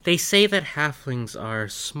They say that halflings are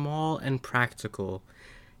small and practical,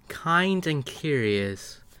 kind and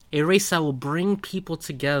curious, a race that will bring people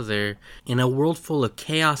together in a world full of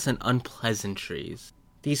chaos and unpleasantries.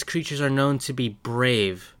 These creatures are known to be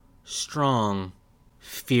brave, strong,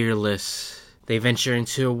 fearless. They venture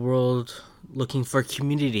into a world looking for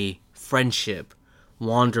community, friendship,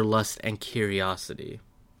 wanderlust, and curiosity.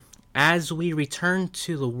 As we return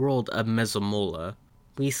to the world of Mesomola,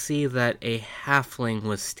 we see that a halfling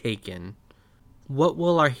was taken. What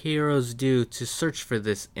will our heroes do to search for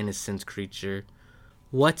this innocent creature?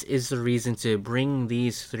 What is the reason to bring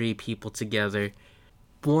these three people together,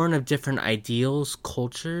 born of different ideals,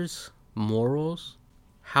 cultures, morals?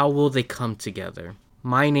 How will they come together?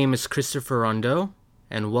 My name is Christopher Rondeau,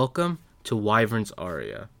 and welcome to Wyvern's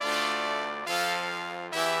Aria.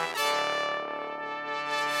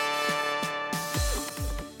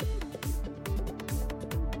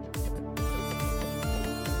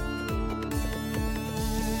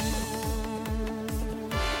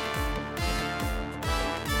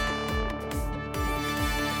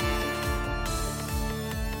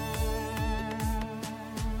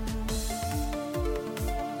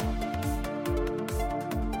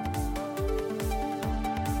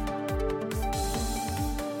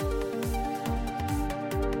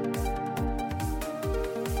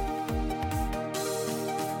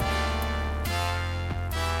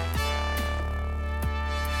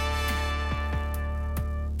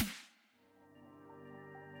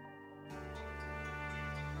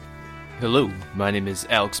 Hello, my name is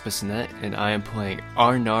Alex Bissonette, and I am playing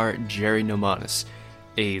Arnar Jerry Nomanis,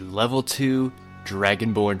 a level 2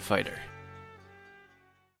 Dragonborn fighter.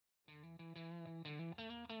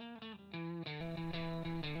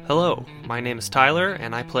 Hello, my name is Tyler,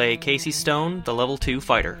 and I play Kacey Stone, the level 2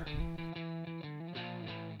 fighter.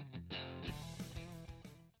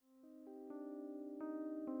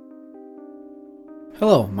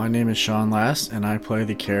 Hello, my name is Sean Last, and I play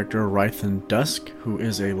the character Rythan Dusk, who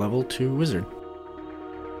is a level 2 wizard.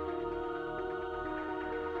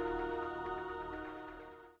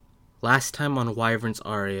 Last time on Wyvern's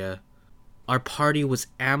Aria, our party was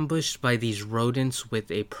ambushed by these rodents with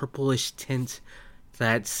a purplish tint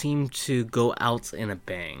that seemed to go out in a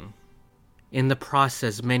bang. In the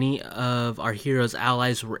process, many of our heroes'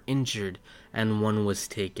 allies were injured, and one was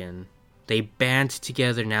taken. They band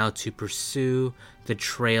together now to pursue the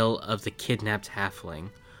trail of the kidnapped halfling.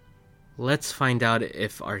 Let's find out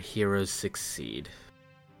if our heroes succeed.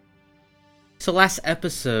 So last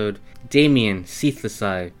episode, Damien,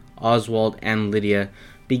 Cephasai, Oswald, and Lydia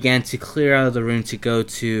began to clear out of the room to go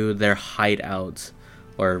to their hideout,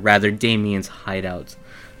 or rather Damien's hideout,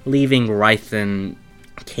 leaving Rythan,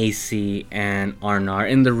 Kacey, and Arnar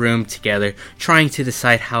in the room together, trying to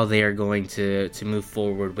decide how they are going to move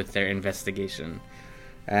forward with their investigation.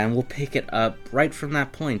 And we'll pick it up right from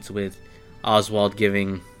that point with Oswald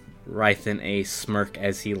giving Rythan a smirk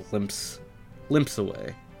as he limps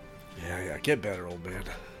away. Yeah, get better, old man.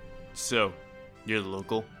 So, you're the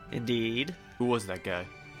local? Indeed. Who was that guy?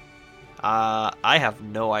 I have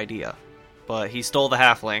no idea. But he stole the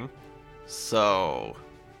halfling, so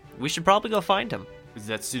we should probably go find him. Is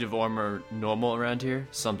that suit of armor normal around here?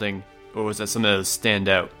 Or was that something that would stand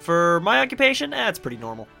out? For my occupation, it's pretty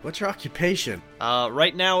normal. What's your occupation?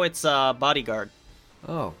 Right now it's bodyguard.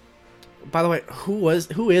 Oh. By the way, who is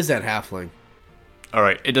that halfling?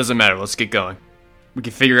 Alright, it doesn't matter, let's get going. We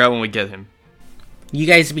can figure out when we get him. You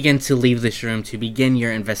guys begin to leave this room to begin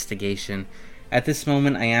your investigation. At this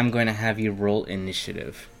moment, I am going to have you roll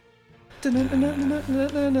initiative.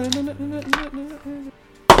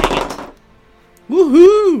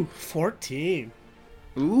 Woohoo! 14.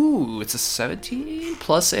 Ooh, it's a 17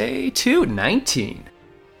 plus a 2, 19.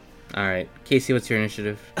 Alright, Kacey, what's your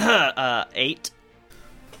initiative? 8.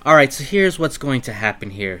 Alright, so here's what's going to happen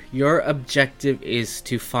here. Your objective is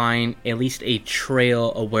to find at least a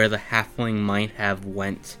trail of where the halfling might have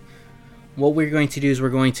went. What we're going to do is we're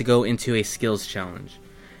going to go into a skills challenge.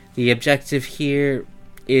 The objective here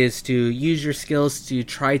is to use your skills to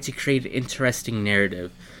try to create an interesting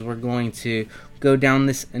narrative. We're going to go down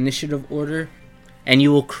this initiative order, and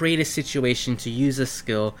you will create a situation to use a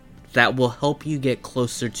skill that will help you get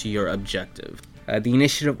closer to your objective. The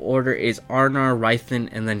initiative order is Arnar, Rythan,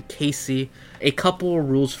 and then Kacey. A couple of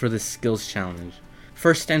rules for this skills challenge.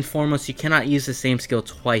 First and foremost, you cannot use the same skill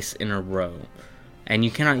twice in a row. And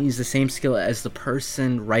you cannot use the same skill as the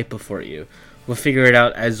person right before you. We'll figure it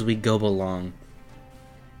out as we go along.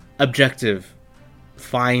 Objective: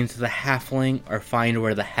 find the halfling or find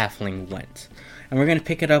where the halfling went. And we're going to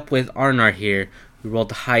pick it up with Arnar here. We rolled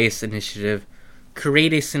the highest initiative.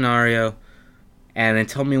 Create a scenario and then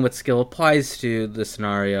tell me what skill applies to the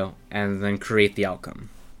scenario, and then create the outcome.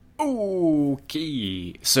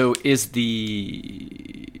 Okay. So is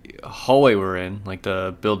the hallway we're in, like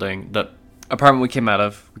the building, the apartment we came out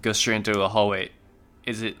of, we go straight into a hallway.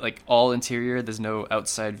 Is it like all interior? There's no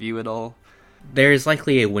outside view at all? There is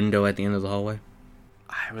likely a window at the end of the hallway.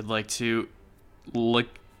 I would like to look,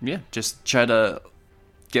 just try to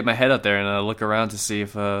get my head out there and look around to see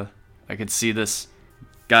if I could see this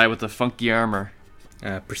guy with the funky armor.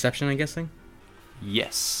 Perception, I'm guessing?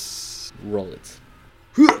 Yes. Roll it.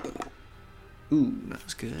 Ooh, that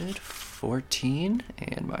was good. 14,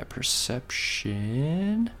 and my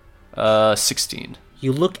perception, 16.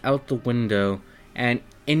 You look out the window, and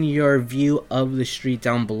in your view of the street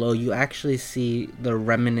down below, you actually see the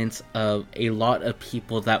remnants of a lot of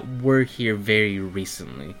people that were here very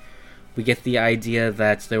recently. We get the idea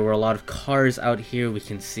that there were a lot of cars out here. We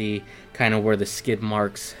can see kind of where the skid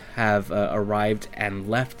marks have arrived and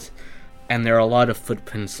left, and there are a lot of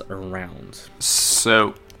footprints around.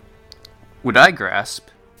 So, would I grasp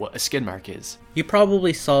what a skid mark is? You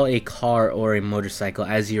probably saw a car or a motorcycle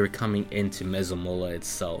as you were coming into Mesomola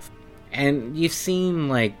itself. And you've seen,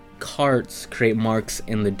 like, carts create marks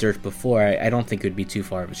in the dirt before. I don't think it would be too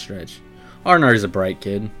far of a stretch. Arnar is a bright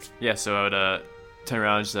kid. Yeah, so I would turn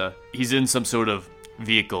around and just, he's in some sort of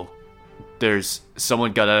vehicle. There's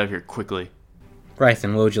someone got out of here quickly.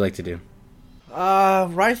 Rythan, what would you like to do?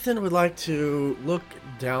 Rythan would like to look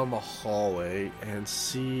down the hallway and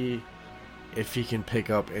see if he can pick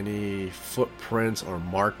up any footprints or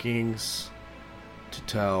markings to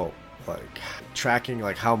tell, like, tracking,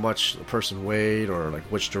 like, how much the person weighed or, like,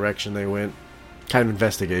 which direction they went. Kind of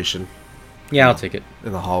investigation. Yeah, I'll take it.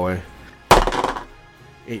 In the hallway.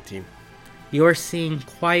 18. You're seeing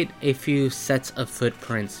quite a few sets of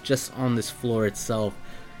footprints just on this floor itself.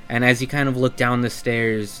 And as you kind of look down the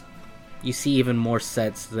stairs, you see even more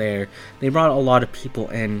sets there. They brought a lot of people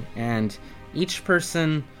in, and each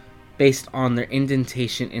person, based on their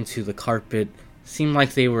indentation into the carpet, seemed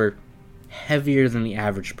like they were heavier than the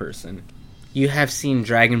average person. You have seen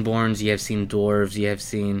dragonborns, you have seen dwarves, you have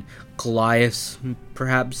seen Goliaths,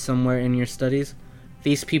 perhaps somewhere in your studies.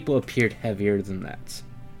 These people appeared heavier than that.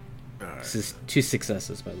 Right. This is 2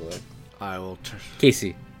 successes, by the way. I will...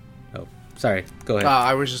 Kacey. Oh, sorry. Go ahead.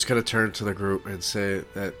 I was just going to turn to the group and say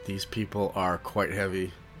that these people are quite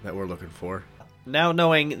heavy that we're looking for. Now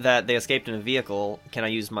knowing that they escaped in a vehicle, can I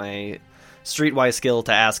use my streetwise skill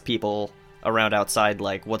to ask people around outside,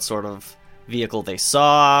 like, what sort of vehicle they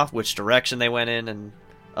saw, which direction they went in, and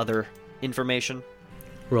other information?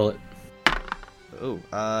 Roll it. Ooh,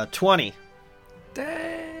 20.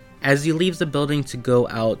 As you leave the building to go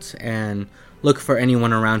out and look for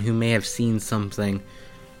anyone around who may have seen something,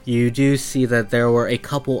 you do see that there were a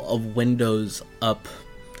couple of windows up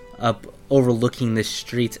overlooking the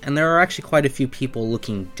street, and there are actually quite a few people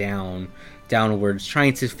looking downwards,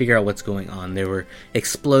 trying to figure out what's going on. There were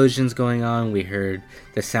explosions going on. We heard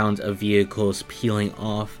the sound of vehicles peeling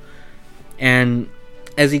off, and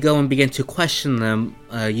as you go and begin to question them,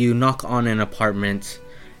 you knock on an apartment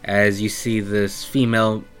as you see this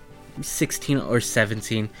female, 16 or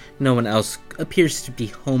 17, no one else appears to be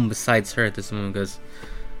home besides her at this moment, goes,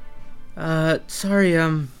 sorry,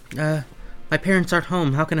 my parents aren't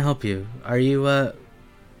home. How can I help you? Are you,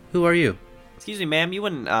 who are you? Excuse me, ma'am, you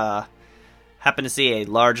wouldn't, happen to see a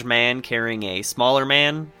large man carrying a smaller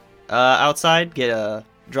man, outside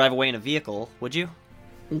drive away in a vehicle, would you?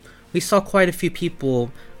 We saw quite a few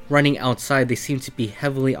people running outside. They seemed to be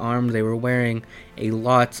heavily armed. They were wearing a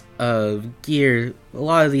lot of gear. A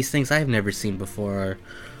lot of these things I've never seen before.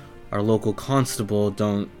 Our local constable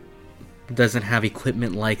doesn't have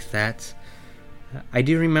equipment like that. I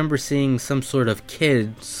do remember seeing some sort of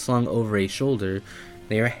kid slung over a shoulder.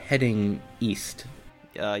 They are heading east.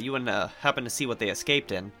 You wouldn't happen to see what they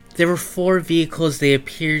escaped in? There were 4 vehicles. They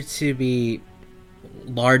appeared to be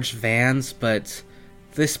large vans, but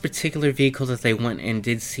this particular vehicle that they went in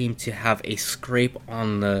did seem to have a scrape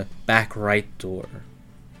on the back right door.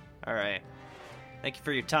 Alright. Thank you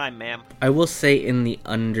for your time, ma'am. I will say in the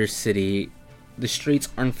Undercity, the streets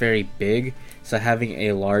aren't very big, so having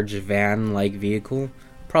a large van-like vehicle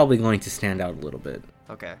probably going to stand out a little bit.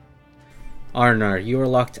 Okay. Arnar, you are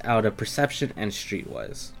locked out of perception and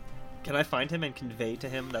streetwise. Can I find him and convey to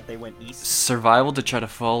him that they went east? Survival to try to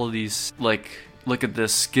follow these, like, look at the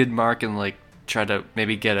skid mark and, like, try to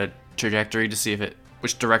maybe get a trajectory to see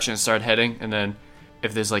which direction it started heading, and then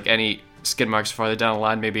if there's, like, any skid marks farther down the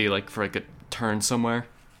line, maybe, like, for, like, a turn somewhere.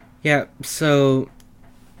 Yeah, so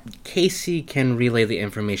Kacey can relay the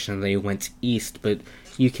information that they went east, but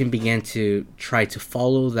you can begin to try to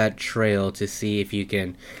follow that trail to see if you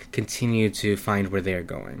can continue to find where they're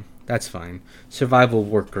going. That's fine. Survival will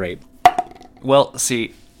work great. Well,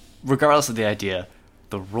 see, regardless of the idea,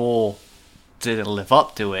 the roll didn't live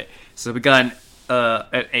up to it. So we got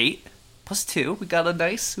an 8 plus 2. We got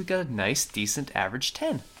a nice, decent average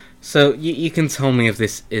 10. So you can tell me if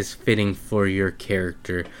this is fitting for your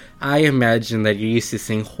character. I imagine that you're used to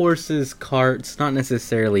seeing horses, carts, not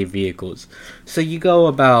necessarily vehicles. So you go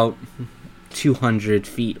about 200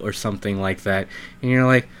 feet or something like that, and you're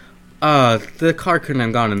like, the car couldn't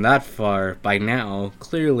have gone that far by now.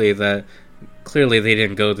 Clearly they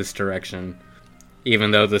didn't go this direction,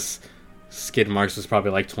 even though this skid marks was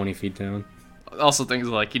probably like 20 feet down. Also, things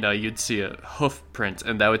like, you'd see a hoof print,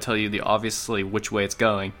 and that would tell you obviously which way it's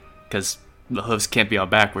going, because the hooves can't be on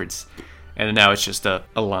backwards. And now it's just a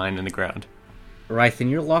line in the ground. Right, then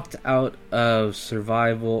you're locked out of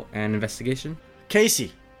survival and investigation?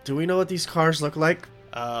 Kacey, do we know what these cars look like?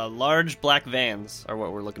 Large black vans are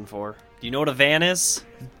what we're looking for. Do you know what a van is?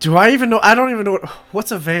 Do I even know? I don't even know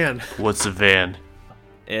what's a van. What's a van?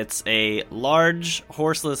 It's a large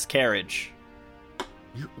horseless carriage.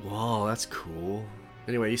 Whoa, that's cool.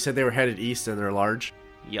 Anyway, you said they were headed east and they're large.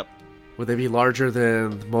 Yep. Would they be larger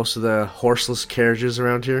than most of the horseless carriages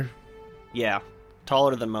around here? Yeah.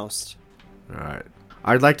 Taller than most. Alright.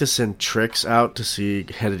 I'd like to send Trix out to see,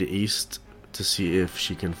 headed east, to see if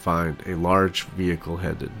she can find a large vehicle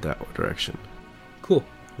headed that direction. Cool.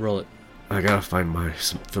 Roll it. I gotta find my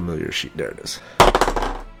familiar sheet. There it is.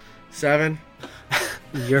 7.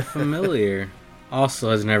 Your familiar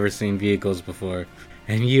also has never seen vehicles before.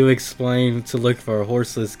 And you explain to look for a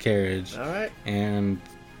horseless carriage. Alright. And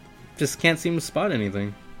just can't seem to spot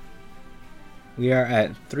anything. We are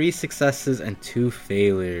at 3 successes and 2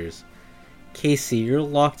 failures. Kacey, you're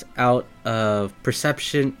locked out of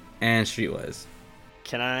perception and streetwise.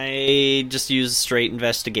 Can I just use straight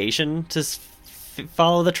investigation to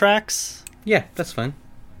follow the tracks? Yeah, that's fine.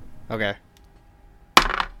 Okay.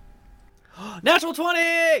 Natural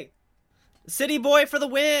 20! City boy for the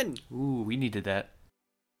win! Ooh, we needed that.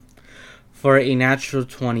 For a natural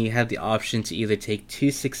 20, you have the option to either take 2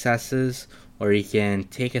 successes, or you can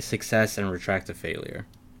take a success and retract a failure.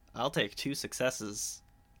 I'll take 2 successes.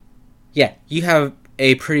 Yeah, you have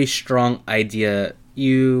a pretty strong idea.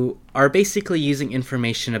 You are basically using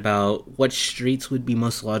information about what streets would be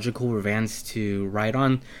most logical for vans to ride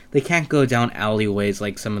on. They can't go down alleyways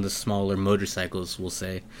like some of the smaller motorcycles, we'll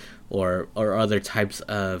say, or other types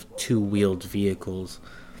of two-wheeled vehicles.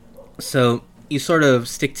 So you sort of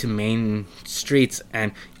stick to main streets,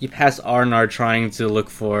 and you pass Arnar trying to look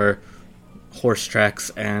for horse tracks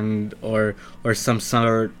and or some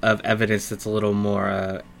sort of evidence that's a little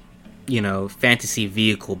more fantasy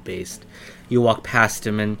vehicle based. You walk past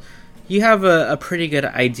him and you have a pretty good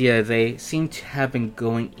idea. They seem to have been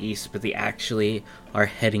going east, but they actually are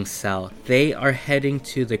heading south. They are heading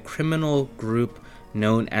to the criminal group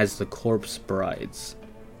known as the Corpse Brides.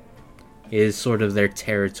 It is sort of their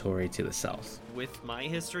territory to the south. With my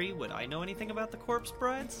history, would I know anything about the Corpse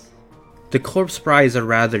Brides? The Corpse Brides are a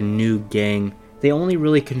rather new gang. They only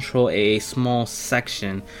really control a small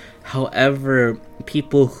section. However,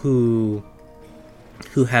 people who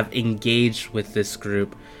have engaged with this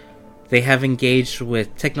group, they have engaged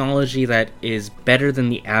with technology that is better than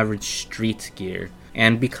the average street gear.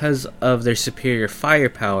 And because of their superior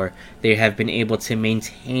firepower, they have been able to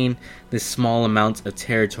maintain this small amount of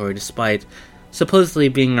territory despite supposedly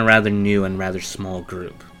being a rather new and rather small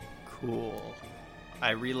group. Cool.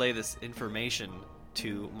 I relay this information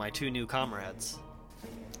to my 2 new comrades.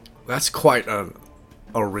 That's quite an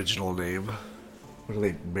original name. What are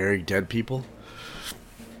they, marry dead people?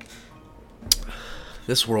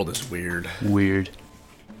 This world is weird. Weird.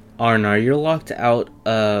 Arnar, you're locked out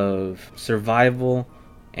of survival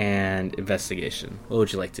and investigation. What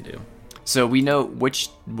would you like to do? So we know which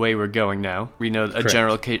way we're going now. We know a Correct.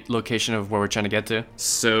 general location of where we're trying to get to.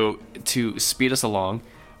 So to speed us along,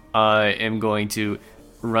 I am going to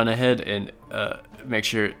run ahead and make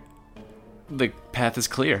sure the path is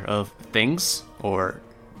clear of things or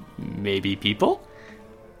maybe people.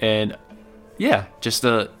 And yeah, just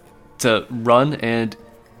to run and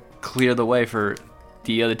clear the way for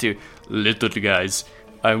the other 2 little guys.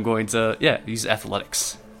 I'm going to, use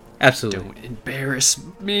athletics. Absolutely. Don't embarrass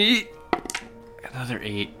me. Another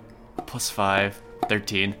 8 plus 5,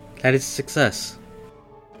 13. That is success.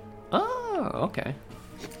 Oh, okay.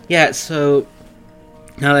 Yeah, so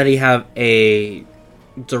now that you have a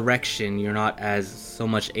direction, you're not as so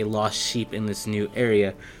much a lost sheep in this new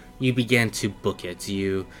area, you begin to book it.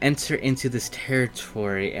 You enter into this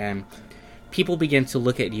territory and people begin to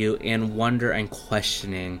look at you in wonder and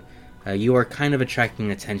questioning. You are kind of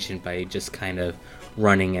attracting attention by just kind of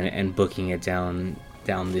running and booking it down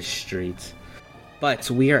this street.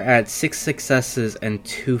 But we are at 6 successes and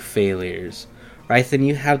 2 failures. Right, then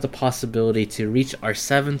you have the possibility to reach our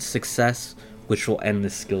 7th success, which will end the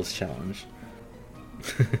skills challenge.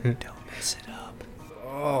 Don't mess it up.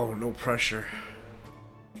 Oh, no pressure.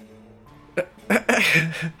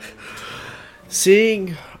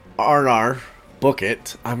 Seeing Arnar book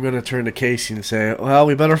it, I'm going to turn to Kacey and say, well,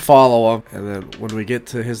 we better follow him. And then when we get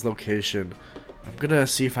to his location, I'm going to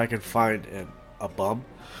see if I can find a bum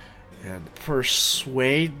and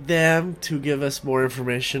persuade them to give us more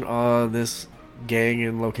information on this gang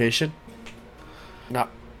and location. Not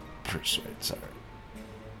persuade, sorry.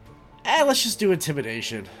 Let's just do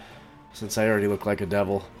intimidation, since I already look like a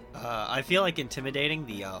devil. I feel like intimidating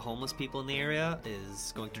the homeless people in the area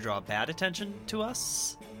is going to draw bad attention to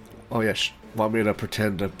us. Oh, yeah, want me to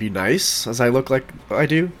pretend to be nice, as I look like I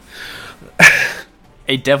do?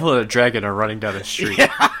 A devil and a dragon are running down the street.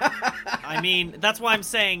 I mean, that's why I'm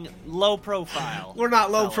saying low profile. We're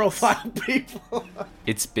not low fellas. profile people.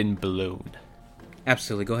 It's been blown.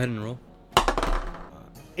 Absolutely, go ahead and roll.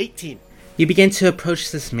 18. You begin to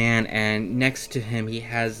approach this man, and next to him he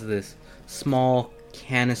has this small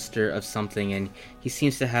canister of something, and he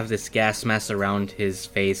seems to have this gas mask around his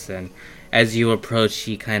face, and as you approach,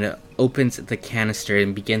 he kind of opens the canister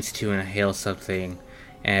and begins to inhale something.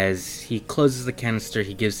 As he closes the canister,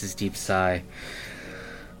 he gives his deep sigh.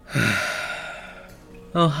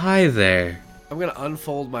 Oh, hi there. I'm going to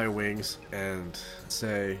unfold my wings and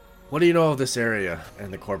say, what do you know of this area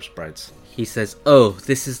and the corpse brides? He says, oh,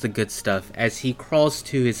 this is the good stuff. As he crawls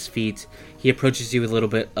to his feet, he approaches you with a little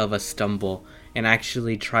bit of a stumble and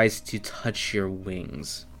actually tries to touch your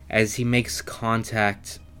wings. As he makes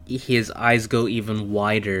contact, his eyes go even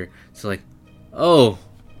wider. So like, oh,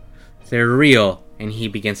 they're real. And he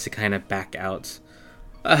begins to kind of back out.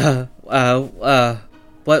 What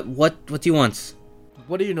do you want?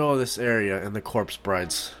 What do you know of this area and the corpse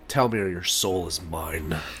brides? Tell me or your soul is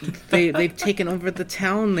mine. They've taken over the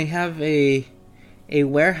town. They have a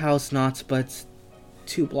warehouse not but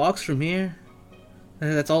 2 blocks from here.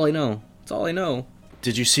 That's all I know. That's all I know.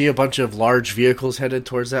 Did you see a bunch of large vehicles headed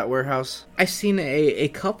towards that warehouse? I've seen a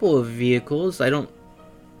couple of vehicles. I don't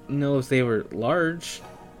know if they were large.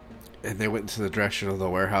 And they went into the direction of the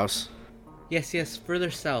warehouse? Yes, further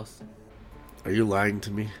south. Are you lying to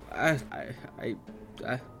me?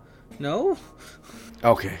 No?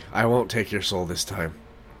 Okay, I won't take your soul this time.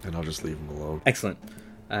 And I'll just leave him alone. Excellent.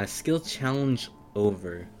 Skill challenge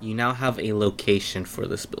over. You now have a location for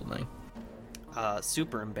this building.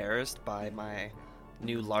 Super embarrassed by my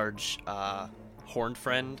new large horned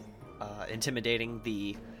friend intimidating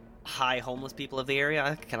the high homeless people of the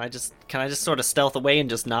area. Can I just sort of stealth away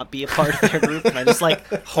and just not be a part of their group? Can I just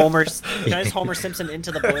Homer Simpson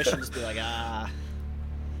into the bush and just be like, ah.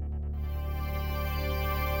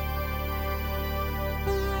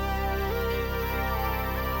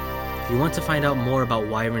 If you want to find out more about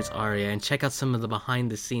Wyvern's Aria and check out some of the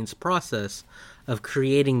behind-the-scenes process of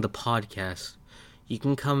creating the podcast, you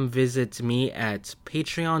can come visit me at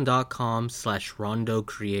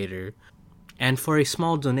patreon.com/rondocreator. And for a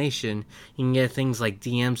small donation, you can get things like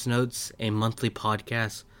DM's notes, a monthly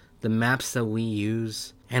podcast, the maps that we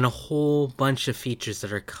use, and a whole bunch of features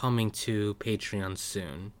that are coming to Patreon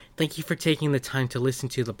soon. Thank you for taking the time to listen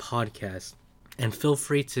to the podcast. And feel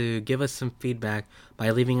free to give us some feedback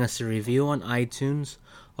by leaving us a review on iTunes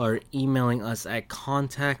or emailing us at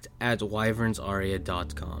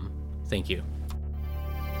contact@wyvernsaria.com. Thank you.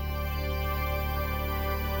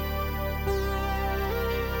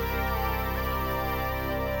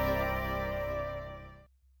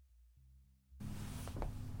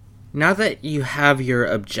 Now that you have your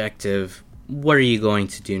objective, what are you going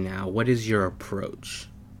to do now? What is your approach?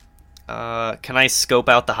 Can I scope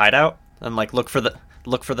out the hideout and look for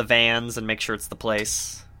the vans and make sure it's the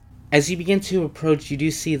place? As you begin to approach, you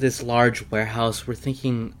do see this large warehouse. We're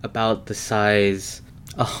thinking about the size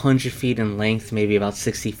 100 feet in length, maybe about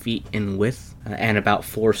 60 feet in width, and about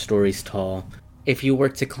 4 stories tall. If you were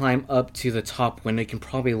to climb up to the top window, you can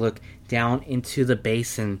probably look down into the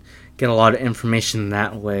base and get a lot of information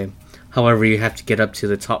that way. However, you have to get up to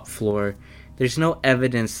the top floor. There's no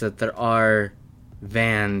evidence that there are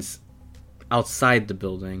vans outside the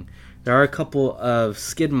building. There are a couple of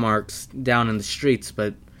skid marks down in the streets,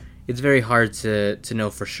 but it's very hard to know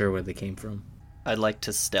for sure where they came from. I'd like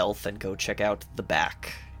to stealth and go check out the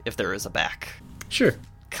back, if there is a back. Sure.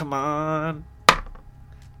 Come on.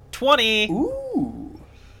 20! Ooh.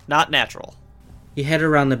 Not natural. You head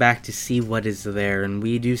around the back to see what is there, and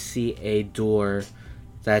we do see a door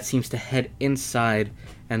that seems to head inside,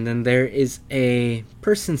 and then there is a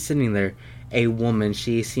person sitting there, a woman.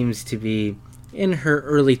 She seems to be in her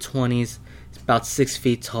early 20s, about 6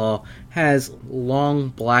 feet tall, has long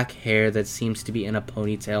black hair that seems to be in a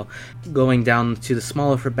ponytail, going down to the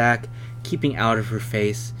small of her back, keeping out of her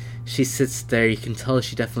face. She sits there. You can tell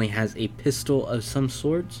she definitely has a pistol of some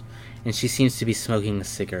sort, and she seems to be smoking a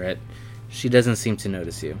cigarette. She doesn't seem to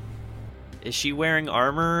notice you. Is she wearing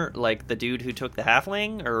armor like the dude who took the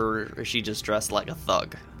halfling, or is she just dressed like a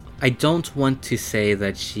thug? I don't want to say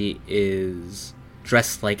that she is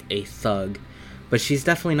dressed like a thug, but she's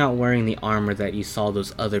definitely not wearing the armor that you saw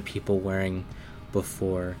those other people wearing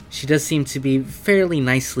before. She does seem to be fairly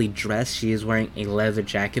nicely dressed. She is wearing a leather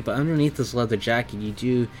jacket, but underneath this leather jacket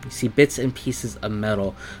you see bits and pieces of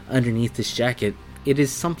metal underneath this jacket. It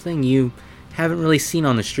is something you haven't really seen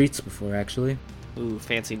on the streets before, actually. Ooh,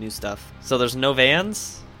 fancy new stuff. So there's no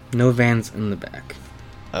vans? No vans in the back.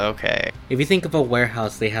 Okay. If you think of a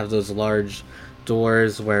warehouse, they have those large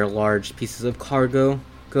doors where large pieces of cargo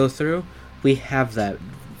go through. We have that.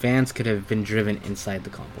 Vans could have been driven inside the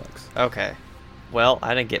complex. Okay. Well,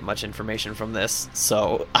 I didn't get much information from this,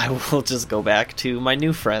 so I will just go back to my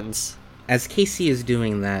new friends. As Kacey is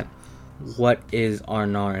doing that, what is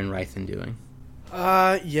Arnar and Rythan doing?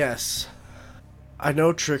 Yes. I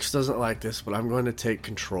know Trix doesn't like this, but I'm going to take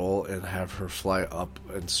control and have her fly up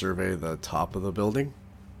and survey the top of the building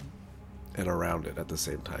and around it at the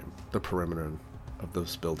same time. The perimeter of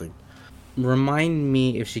this building. Remind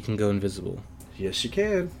me if she can go invisible. Yes, she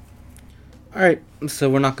can. Alright,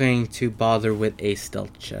 so we're not going to bother with a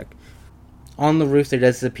stealth check. On the roof there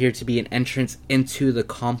does appear to be an entrance into the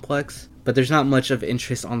complex, but there's not much of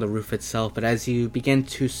interest on the roof itself. But as you begin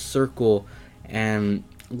to circle and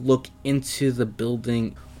look into the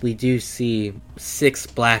building, we do see 6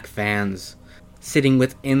 black vans sitting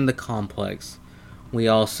within the complex. We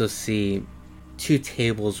also see 2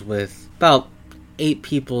 tables with about 8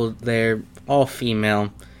 people there, all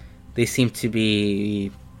female. They seem to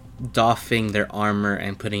be doffing their armor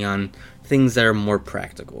and putting on things that are more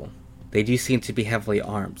practical. They do seem to be heavily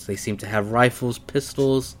armed. They seem to have rifles,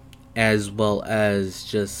 pistols, as well as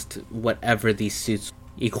just whatever these suits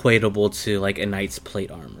equatable to, like a knight's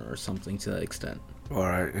plate armor or something to that extent.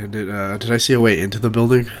 Alright, and did I see a way into the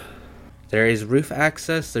building? There is roof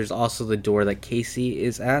access. There's also the door that Kacey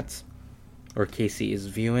is at, or Kacey is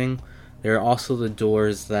viewing. There are also the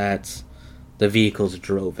doors that the vehicles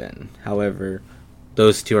drove in. However,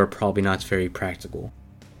 those 2 are probably not very practical.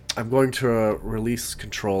 I'm going to release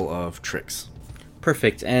control of Trix.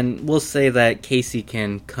 Perfect, and we'll say that Kacey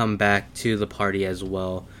can come back to the party as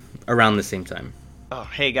well around the same time. Oh,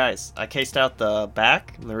 hey guys, I cased out the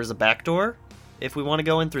back, and there is a back door. If we want to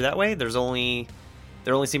go in through that way, there only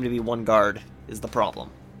seem to be 1 guard, is the problem.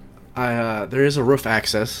 There is a roof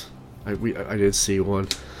access. I did see one.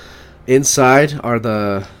 Inside are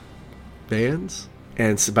the vans,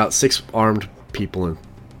 and it's about 6 armed people in.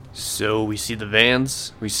 So we see the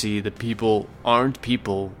vans, we see the people, armed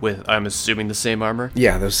people with, I'm assuming, the same armor?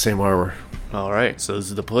 Yeah, they're the same armor. Alright, so this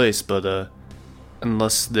is the place, but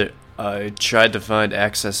unless I tried to find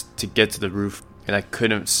access to get to the roof, and I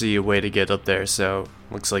couldn't see a way to get up there, so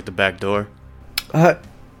looks like the back door.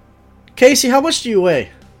 Kacey, how much do you weigh?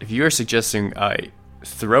 If you're suggesting I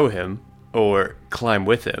throw him, or climb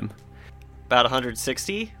with him... About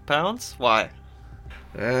 160 pounds? Why?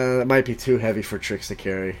 That might be too heavy for Trix to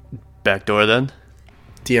carry. Back door then?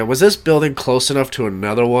 DM, was this building close enough to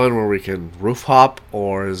another one where we can roof hop,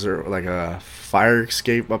 or is there like a fire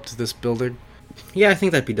escape up to this building? Yeah, I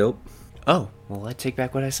think that'd be dope. Oh, well, I take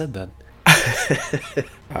back what I said then.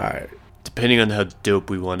 Alright. Depending on how dope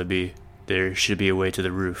we want to be, there should be a way to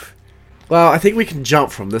the roof. Well, I think we can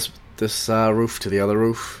jump from this roof to the other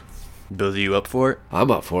roof. Both of you up for it?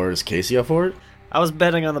 I'm up for it. Is Kacey up for it? I was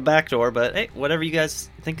betting on the back door, but hey, whatever you guys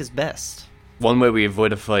think is best. One way we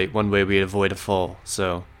avoid a fight, one way we avoid a fall,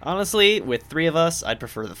 so... Honestly, with 3 of us, I'd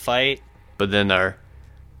prefer the fight. But then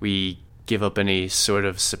we give up any sort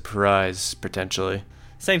of surprise, potentially.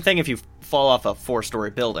 Same thing if you fall off a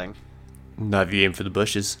 4-story building. Not if you aim for the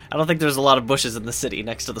bushes. I don't think there's a lot of bushes in the city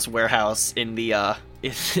next to this warehouse in the,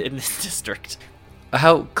 in this district.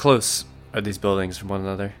 How close are these buildings from one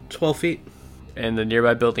another? 12 feet? And the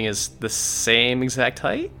nearby building is the same exact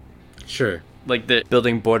height? Sure. Like the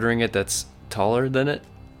building bordering it that's taller than it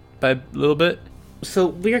by a little bit? So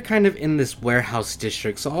we are kind of in this warehouse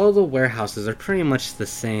district, so all the warehouses are pretty much the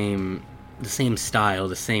same style,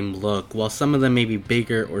 the same look. While some of them may be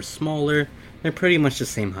bigger or smaller, they're pretty much the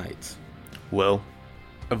same height. Well,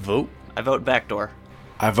 a vote? I vote back door.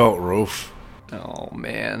 I vote roof. Oh,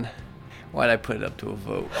 man. Why'd I put it up to a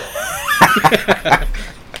vote?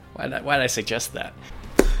 Why'd I suggest that?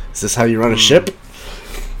 Is this how you run a ship?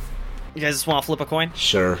 You guys just want to flip a coin?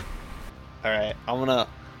 Sure. Alright, I'm gonna,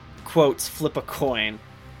 quotes, flip a coin.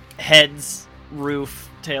 Heads, roof,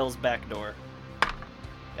 tails, back door.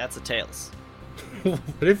 That's a tails. What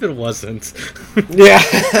if it wasn't? Yeah.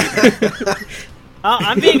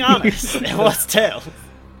 I'm being honest. It was tails.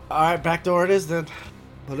 Alright, back door it is then.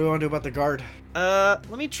 What do we want to do about the guard? Let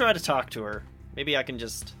me try to talk to her. Maybe I can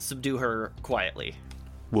just subdue her quietly.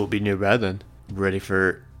 We'll be nearby then. Ready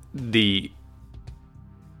for the...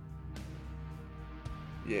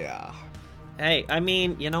 Yeah. Hey, I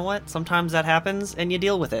mean, you know what? Sometimes that happens, and you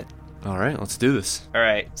deal with it. Alright, let's do this.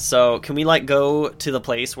 Alright, so can we, like, go to the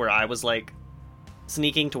place where I was, like,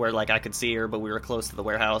 sneaking to where, like, I could see her, but we were close to the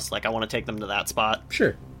warehouse? Like, I want to take them to that spot.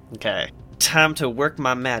 Sure. Okay. Time to work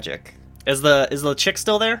my magic. Is the chick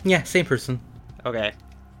still there? Yeah, same person. Okay.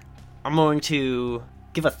 I'm going to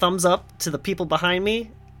give a thumbs up to the people behind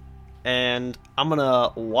me, and I'm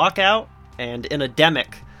gonna walk out, and in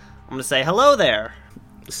Ademic, I'm gonna say, hello there.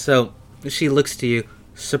 So, she looks to you,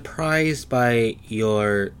 surprised by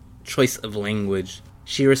your choice of language.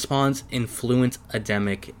 She responds in fluent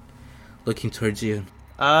Ademic, looking towards you.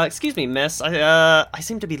 Excuse me, miss. I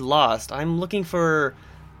seem to be lost. I'm looking for,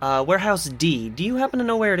 Warehouse D. Do you happen to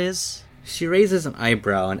know where it is? She raises an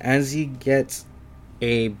eyebrow, and as you get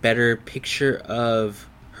a better picture of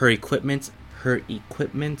her equipment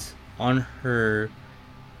on her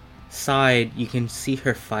side, you can see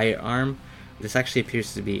her firearm. This actually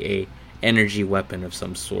appears to be a energy weapon of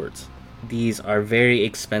some sort. These are very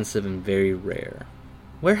expensive and very rare.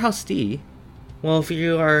 Warehouse D? Well, if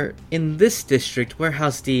you are in this district,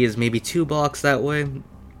 Warehouse D is maybe 2 blocks that way.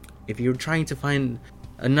 If you're trying to find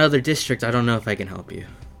another district, I don't know if I can help you.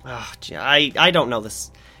 Oh, gee, I don't know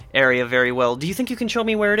this area very well. Do you think you can show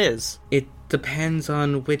me where it is? It depends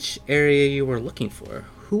on which area you were looking for.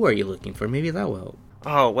 Who are you looking for? Maybe that will help.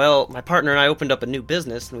 Oh, well, my partner and I opened up a new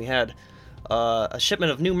business, and we had a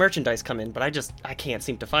shipment of new merchandise come in, but I can't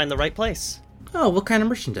seem to find the right place. Oh, what kind of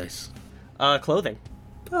merchandise? Clothing.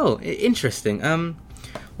 Oh, interesting.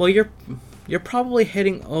 Well, you're probably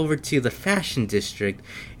heading over to the fashion district.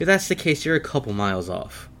 If that's the case, you're a couple miles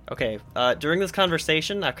off. Okay, during this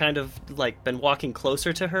conversation, I've kind of, like, been walking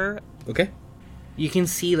closer to her. Okay. You can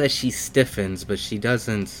see that she stiffens, but she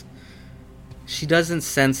doesn't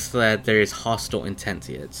sense that there is hostile intent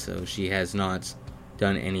yet, so she has not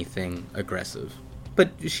done anything aggressive.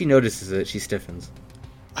 But she notices it, she stiffens.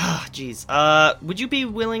 Ah, jeez. Would you be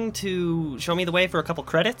willing to show me the way for a couple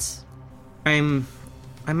credits? I'm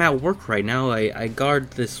at work right now. I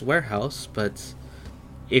guard this warehouse, but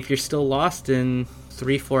if you're still lost in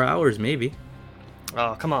 3-4 hours, maybe.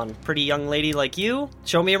 Oh, come on. Pretty young lady like you?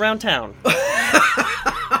 Show me around town.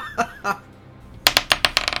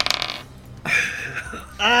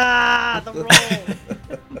 Ah, the roll!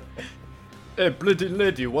 Hey, pretty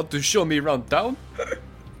lady, want to show me around town?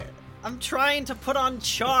 I'm trying to put on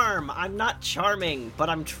charm. I'm not charming, but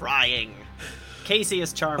I'm trying. Kacey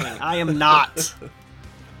is charming. I am not.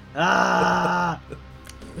 Ah!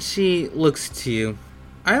 She looks to you.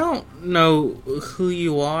 I don't know who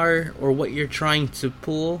you are or what you're trying to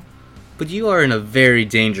pull, but you are in a very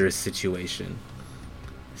dangerous situation.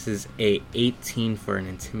 This is a 18 for an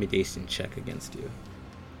intimidation check against you.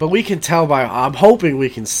 But we can tell by... I'm hoping we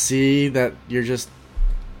can see that you're just...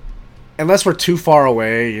 Unless we're too far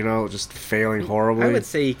away, just failing horribly. I would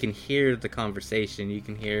say you can hear the conversation. You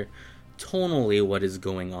can hear tonally what is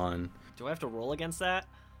going on. Do I have to roll against that?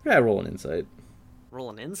 Yeah, roll an insight. Roll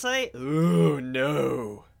an insight? Ooh,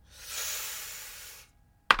 no.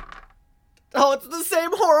 Oh, it's the same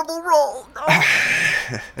horrible roll.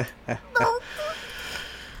 No. No.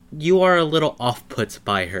 You are a little off-put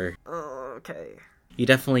by her. Okay. You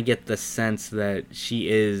definitely get the sense that she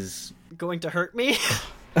is... Going to hurt me?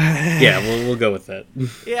 Yeah, we'll go with that.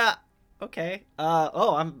 Yeah. Okay.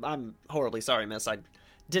 I'm horribly sorry, miss. I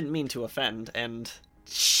didn't mean to offend, and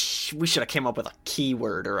we should have came up with a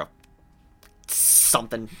keyword or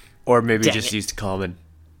something. Or maybe Dang just it. used common.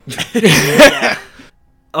 Yeah.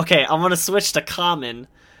 Okay, I'm gonna switch to common,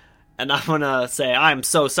 and I'm gonna say, I'm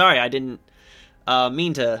so sorry, I didn't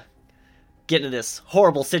mean to get into this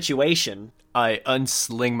horrible situation. I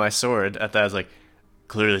unsling my sword. At that, I was like,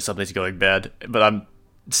 clearly something's going bad, but I'm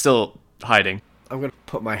still hiding. I'm going to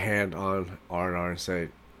put my hand on R&R and say,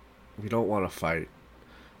 we don't want to fight.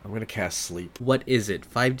 I'm going to cast sleep. What is it,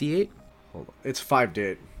 5d8? Hold on. It's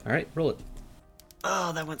 5d8. Alright, roll it.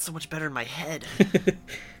 Oh, that went so much better in my head.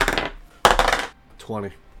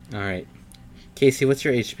 20. Alright. Kacey, what's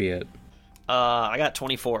your HP at? I got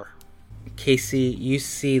 24. Casey, you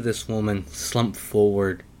see this woman slump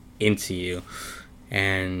forward into you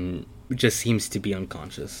and just seems to be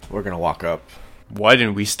unconscious. We're gonna walk up. Why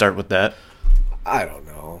didn't we start with that? I don't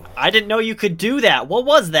know. I didn't know you could do that. What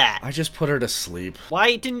was that? I just put her to sleep.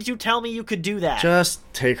 Why didn't you tell me you could do that? Just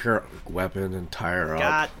take her weapon and tie her up.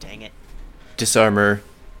 God dang it. Disarm her,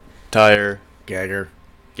 tie her, Gag her.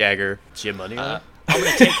 gag her. She have money on it? I'm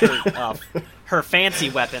gonna take her fancy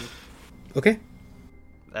weapon. Okay.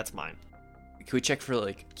 That's mine. Can we check for,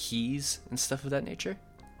 like, keys and stuff of that nature?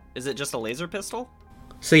 Is it just a laser pistol?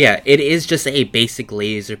 So yeah, it is just a basic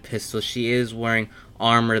laser pistol. She is wearing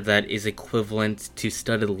armor that is equivalent to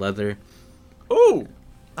studded leather. Ooh!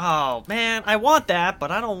 Oh, man, I want that, but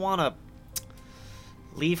I don't want to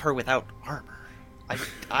leave her without armor.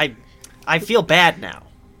 I feel bad now.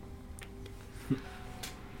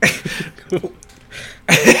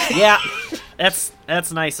 Yeah, that's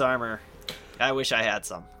nice armor. I wish I had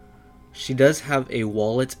some. She does have a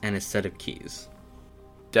wallet and a set of keys.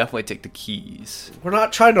 Definitely take the keys. We're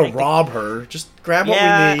not trying to rob her. Just grab what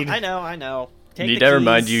we need. I know. Take Need the to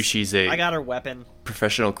remind keys. you she's a I got her weapon.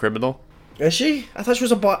 professional criminal. Is she? I thought she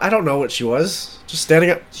was I don't know what she was. Just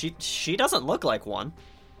standing up. She doesn't look like one.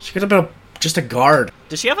 She could have been just a guard.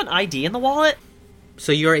 Does she have an ID in the wallet?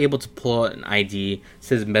 So you're able to pull out an ID. It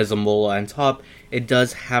says Mezamola on top. It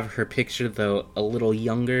does have her picture, though a little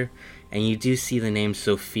younger, and you do see the name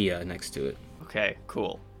Sophia next to it. Okay,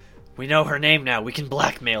 cool. We know her name now. We can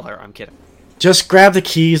blackmail her. I'm kidding. Just grab the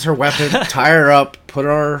keys, her weapon, tie her up, put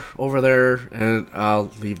her over there, and I'll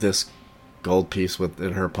leave this gold piece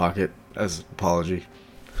in her pocket as an apology.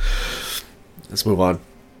 Let's move on.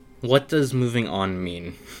 What does moving on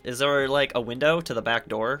mean? Is there, like, a window to the back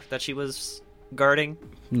door that she was guarding?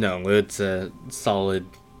 No, it's a solid,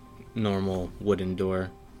 normal wooden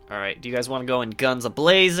door. Alright, do you guys want to go in guns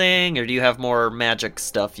a-blazing, or do you have more magic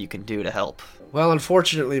stuff you can do to help? Well,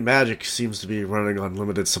 unfortunately, magic seems to be running on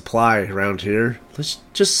limited supply around here. Let's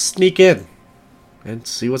just sneak in and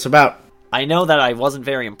see what's about. I know that I wasn't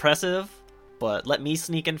very impressive, but let me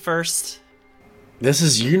sneak in first.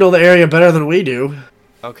 You know the area better than we do.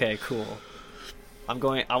 Okay, cool. I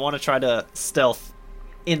want to try to stealth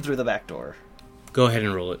in through the back door. Go ahead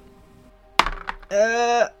and roll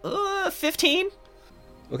it. 15?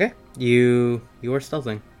 Okay. You are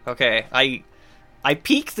stealthing. Okay, I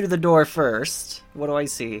peek through the door first. What do I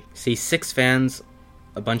see? See 6 fans,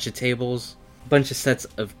 a bunch of tables, a bunch of sets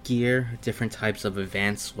of gear, different types of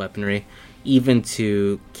advanced weaponry, even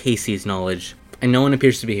to Casey's knowledge. And no one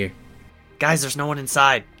appears to be here. Guys, there's no one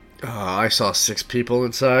inside. I saw 6 people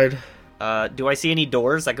inside. Do I see any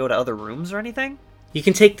doors that go to other rooms or anything? You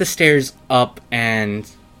can take the stairs up and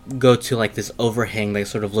go to like this overhang that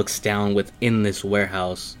sort of looks down within this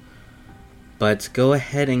warehouse. But go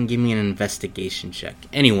ahead and give me an investigation check.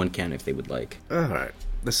 Anyone can if they would like. Alright,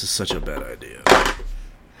 this is such a bad idea.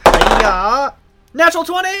 Hiya! Natural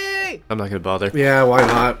 20! I'm not gonna bother. Yeah, why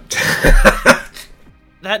not?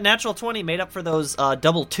 That natural 20 made up for those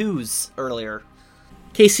double 2s earlier.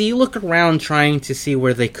 Casey, you look around trying to see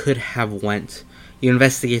where they could have went. You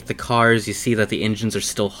investigate the cars, you see that the engines are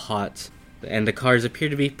still hot, and the cars appear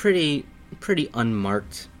to be pretty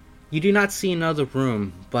unmarked. You do not see another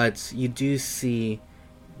room, but you do see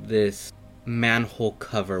this manhole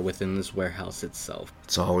cover within this warehouse itself.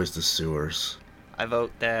 It's always the sewers. I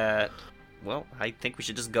vote that... Well, I think we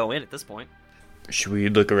should just go in at this point. Should we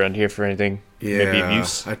look around here for anything? Maybe of Yeah,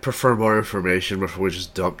 use? I'd prefer more information before we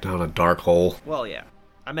just dump down a dark hole. Well, yeah.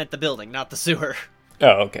 I meant the building, not the sewer.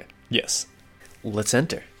 Oh, okay. Yes. Let's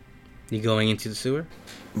enter. You going into the sewer?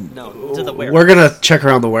 No, to the warehouse. We're gonna check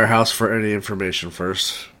around the warehouse for any information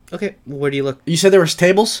first. Okay, where do you look? You said there was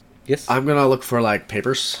tables? Yes? I'm gonna look for, like,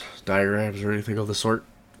 papers, diagrams, or anything of the sort.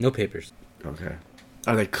 No papers. Okay.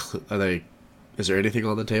 Are they... Is there anything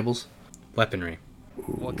on the tables? Weaponry.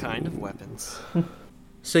 What kind of weapons?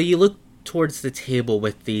 So you look towards the table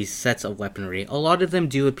with these sets of weaponry. A lot of them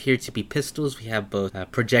do appear to be pistols. We have both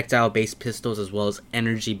projectile-based pistols as well as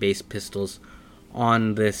energy-based pistols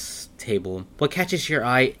on this table. What catches your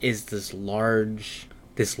eye is this large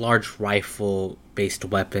rifle-based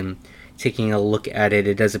weapon. Taking a look at it,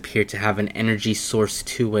 it does appear to have an energy source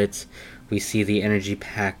to it. We see the energy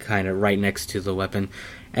pack kind of right next to the weapon.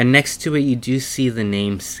 And next to it, you do see the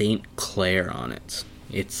name St. Clair on it.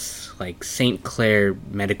 It's like St. Clair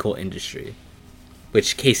Medical Industry,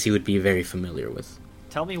 which Casey would be very familiar with.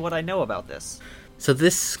 Tell me what I know about this. So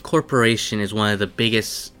this corporation is one of the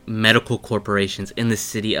biggest medical corporations in the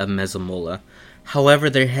city of Mezamola. However,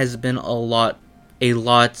 there has been a lot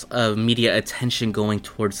of media attention going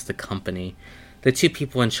towards the company. The two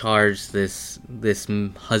people in charge, this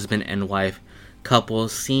husband and wife, couple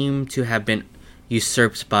seem to have been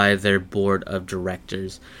usurped by their board of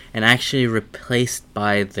directors and actually replaced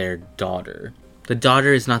by their daughter. The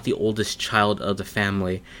daughter is not the oldest child of the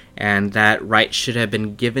family, and that right should have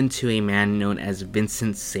been given to a man known as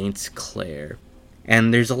Vincent St. Clair.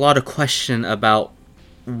 And there's a lot of question about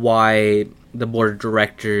why the board of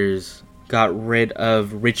directors got rid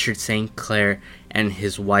of Richard St. Clair and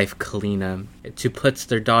his wife Kalina to put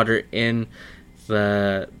their daughter in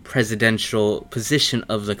the presidential position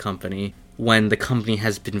of the company when the company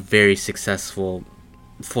has been very successful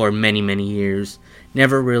for many, many years,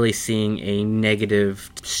 never really seeing a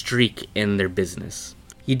negative streak in their business.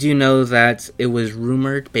 You do know that it was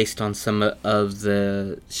rumored, based on some of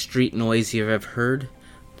the street noise you have heard,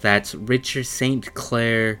 that Richard St.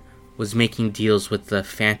 Clair was making deals with the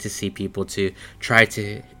fantasy people to try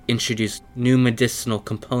to introduce new medicinal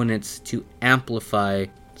components to amplify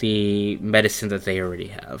the medicine that they already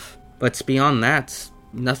have. But beyond that,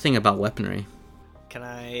 nothing about weaponry. Can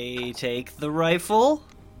I take the rifle?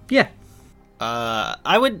 Yeah,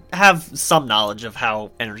 I would have some knowledge of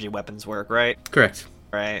how energy weapons work, right? correct.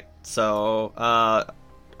 Right. So, are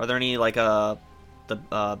there any, like, the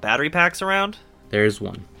battery packs around? There's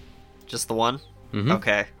one. Just the one? Mm-hmm.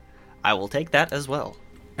 Okay. I will take that as well.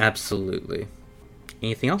 Absolutely.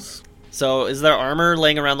 Anything else? So, is there armor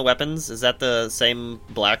laying around the weapons? Is that the same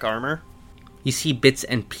black armor? You see bits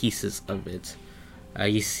and pieces of it.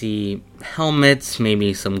 You see helmets,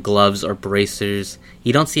 maybe some gloves or bracers.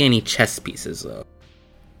 You don't see any chest pieces, though.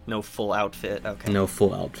 No full outfit. Okay. No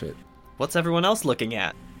full outfit. What's everyone else looking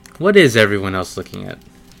at? What is everyone else looking at?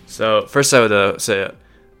 So first I would say,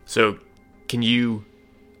 so can you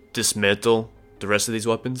dismantle the rest of these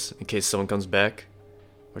weapons in case someone comes back,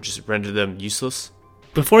 or just render them useless?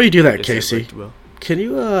 Before you do that, If they Kacey, worked well. can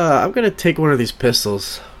you, I'm gonna take one of these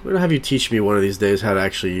pistols. I'm gonna have you teach me one of these days how to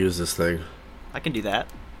actually use this thing. I can do that.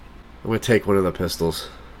 I'm gonna take one of the pistols.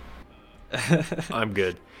 I'm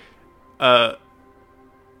good.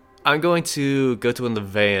 I'm going to go to one of the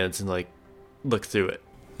vans and look through it.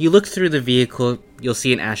 You look through the vehicle, you'll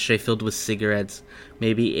see an ashtray filled with cigarettes,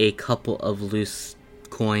 maybe a couple of loose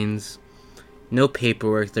coins. No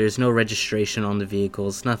paperwork, there's no registration on the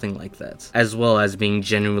vehicles, nothing like that. As well as being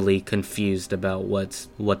genuinely confused about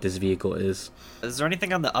what this vehicle is. Is there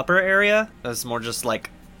anything on the upper area? It's more just like,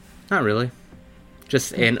 Not really.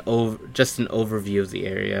 Just an overview of the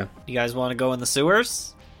area. you guys want to go in the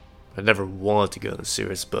sewers? I never wanted to go in the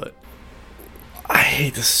sewers, but I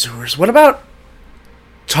hate the sewers. What about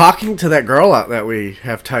talking to that girl out that we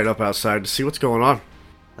have tied up outside to see what's going on?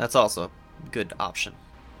 That's also a good option.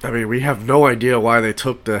 I mean, we have no idea why they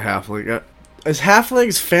took the halfling. Is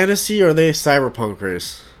halflings fantasy or are they cyberpunk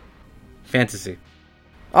race? Fantasy.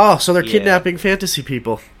 Oh, so they're Yeah. kidnapping fantasy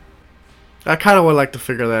people. I kind of would like to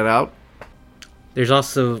figure that out. There's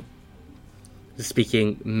also,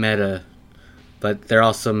 speaking meta, but there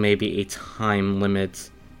also may be a time limit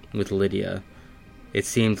with Lydia. It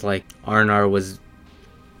seemed like Arnar was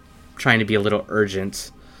trying to be a little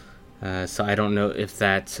urgent, so I don't know if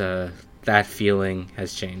that feeling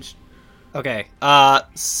has changed. Okay,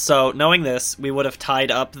 so knowing this, we would have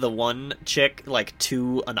tied up the one chick,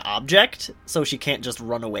 to an object, so she can't just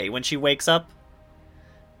run away when she wakes up.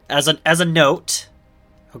 As a note,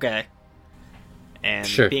 okay. And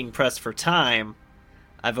Sure. being pressed for time,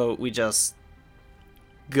 I vote we just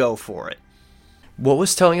go for it. what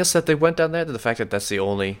was telling us that they went down there? The fact that that's the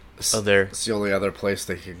only other. It's the only other place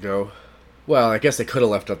they could go. Well, I guess they could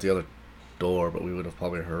have left out the other door, but we would have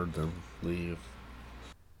probably heard them leave.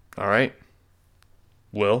 All right.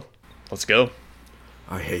 Well, let's go.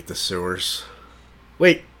 I hate the sewers.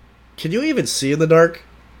 Wait, can you even see in the dark?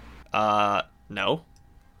 No.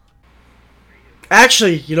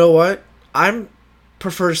 Actually, you know what? I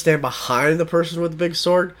prefer to stand behind the person with the big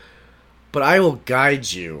sword, but I will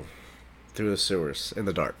guide you through the sewers in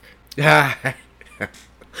the dark.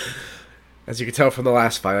 As you can tell from the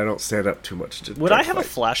last fight, I don't stand up too much to Would dark I have a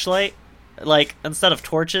fights. flashlight? Instead of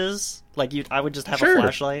torches? I would just have Sure. a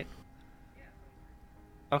flashlight?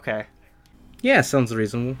 Okay. Yeah, sounds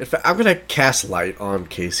reasonable. In fact, I'm gonna cast light on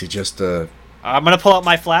Kacey just to. I'm gonna pull out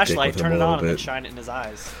my flashlight, with turn him it a on, little and then bit. shine it in his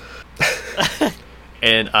eyes.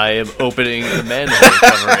 And I am opening the manhole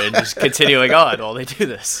cover and just continuing on while they do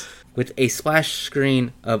this. With a splash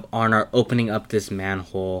screen of Arnar opening up this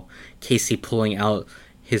manhole, Kacey pulling out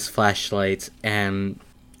his flashlight, and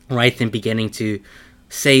right then beginning to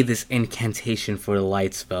say this incantation for the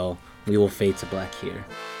light spell, we will fade to black here.